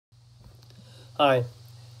Hi,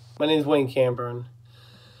 my name is Wayne Camburn.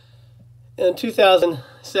 In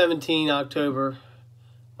 2017, October,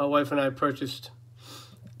 my wife and I purchased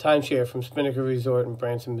Timeshare from Spinnaker Resort in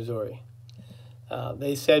Branson, Missouri.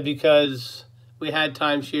 They said because we had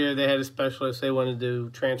Timeshare, they had a specialist they wanted to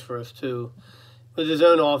transfer us to. With his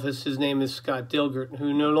own office, his name is Scott Dilgert,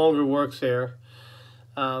 who no longer works there.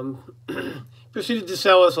 Proceeded to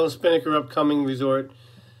sell us on Spinnaker Upcoming Resort,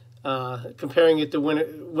 comparing it to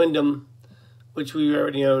Wyndham, which we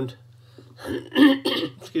already owned.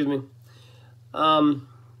 Excuse me.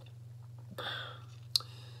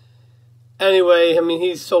 Anyway, I mean,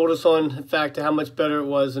 he sold us on the fact of how much better it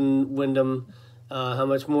was in Wyndham, how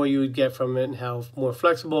much more you would get from it, and how more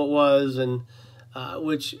flexible it was, and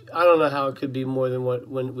which I don't know how it could be more than what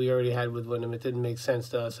we already had with Wyndham. It didn't make sense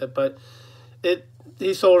to us, but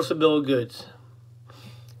he sold us a bill of goods.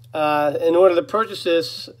 In order to purchase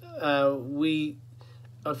this,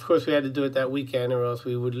 of course, we had to do it that weekend, or else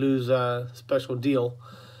we would lose a special deal.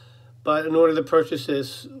 But in order to purchase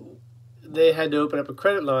this, they had to open up a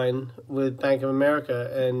credit line with Bank of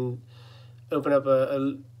America and open up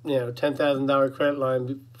a $10,000 credit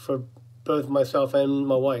line for both myself and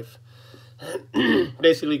my wife.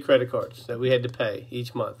 Basically, credit cards that we had to pay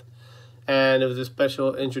each month, and it was a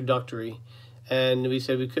special introductory. And we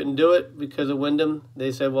said we couldn't do it because of Wyndham.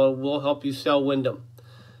 They said, well, we'll help you sell Wyndham.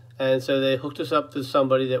 And so they hooked us up to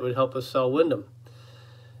somebody that would help us sell Wyndham.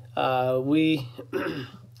 We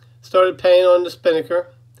started paying on the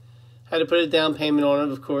Spinnaker. Had to put a down payment on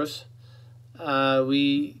it, of course.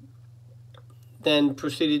 We then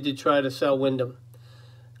proceeded to try to sell Wyndham.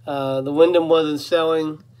 The Wyndham wasn't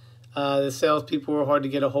selling. The salespeople were hard to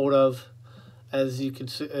get a hold of, as you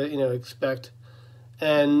could expect.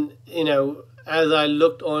 And as I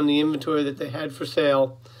looked on the inventory that they had for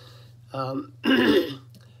sale,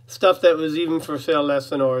 stuff that was even for sale less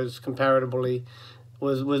than ours comparatively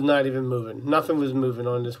was not even moving. Nothing was moving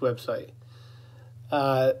on this website.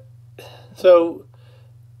 So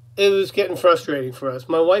it was getting frustrating for us.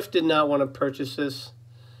 My wife did not want to purchase this.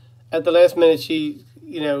 At the last minute, she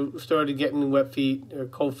started getting wet feet or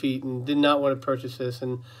cold feet and did not want to purchase this.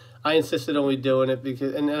 And I insisted on we doing it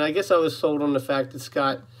because, and I guess I was sold on the fact that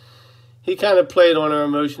Scott, he kind of played on our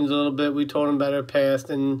emotions a little bit. We told him about our past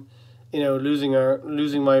and losing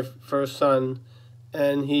my first son,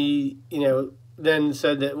 and he then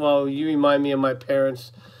said that, well, you remind me of my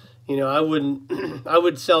parents. I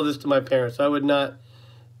would sell this to my parents. I would not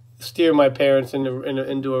steer my parents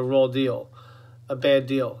into a raw deal, a bad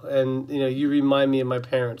deal. And you remind me of my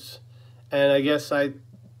parents. And I guess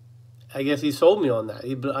he sold me on that.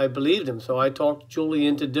 I believed him, so I talked Julie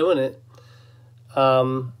into doing it.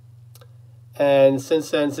 And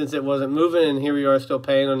since then, since it wasn't moving, and here we are still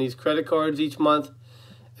paying on these credit cards each month,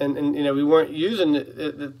 and we weren't using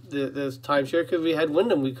this timeshare because we had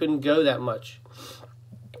Wyndham. We couldn't go that much.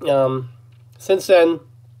 Since then,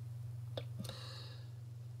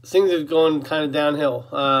 things have gone kind of downhill.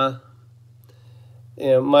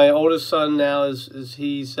 My oldest son now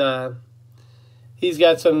he's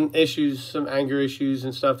got some issues, some anger issues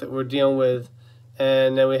and stuff that we're dealing with,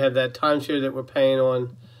 and then we have that timeshare that we're paying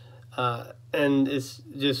on. And it's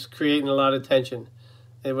just creating a lot of tension,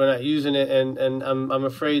 and we're not using it. And I'm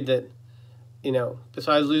afraid that,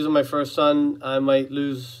 besides losing my first son, I might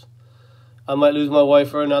lose my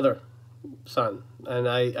wife or another son, and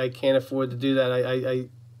I can't afford to do that. I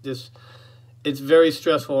just, it's very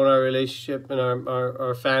stressful in our relationship and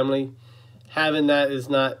our family. Having that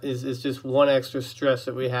is just one extra stress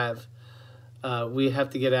that we have. We have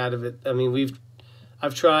to get out of it. I mean,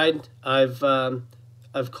 I've tried.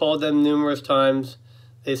 I've called them numerous times.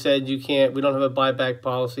 They said you can't. We don't have a buyback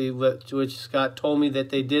policy, which Scott told me that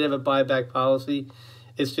they did have a buyback policy.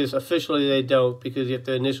 It's just officially they don't, because you have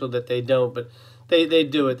to initial that they don't, but they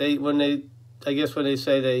do it. When they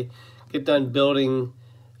say they get done building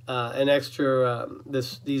an extra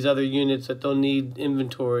these other units, that they'll need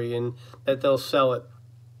inventory and that they'll sell it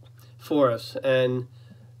for us, and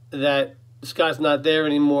that Scott's not there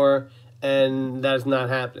anymore, and that's not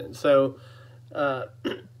happening. So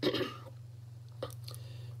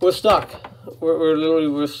we're stuck. We're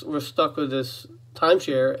literally stuck with this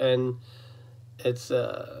timeshare, and it's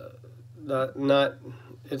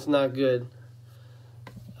not good.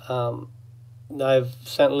 I've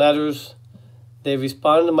sent letters. They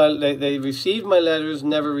responded to they received my letters,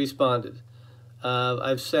 never responded.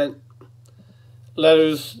 I've sent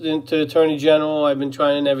letters to Attorney General. I've been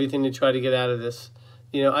trying everything to try to get out of this.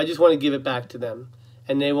 I just want to give it back to them,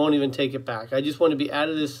 and they won't even take it back. I just want to be out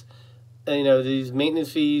of this, these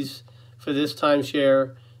maintenance fees for this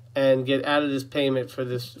timeshare, and get out of this payment for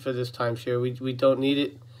this timeshare. We don't need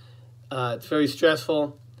it. It's very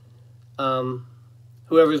stressful.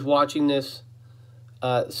 Whoever's watching this,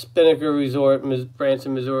 Spinnaker Resort,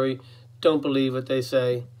 Branson, Missouri, don't believe what they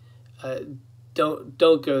say. Don't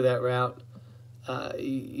go that route.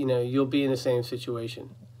 You know, you'll be in the same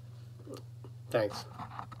situation. Thanks.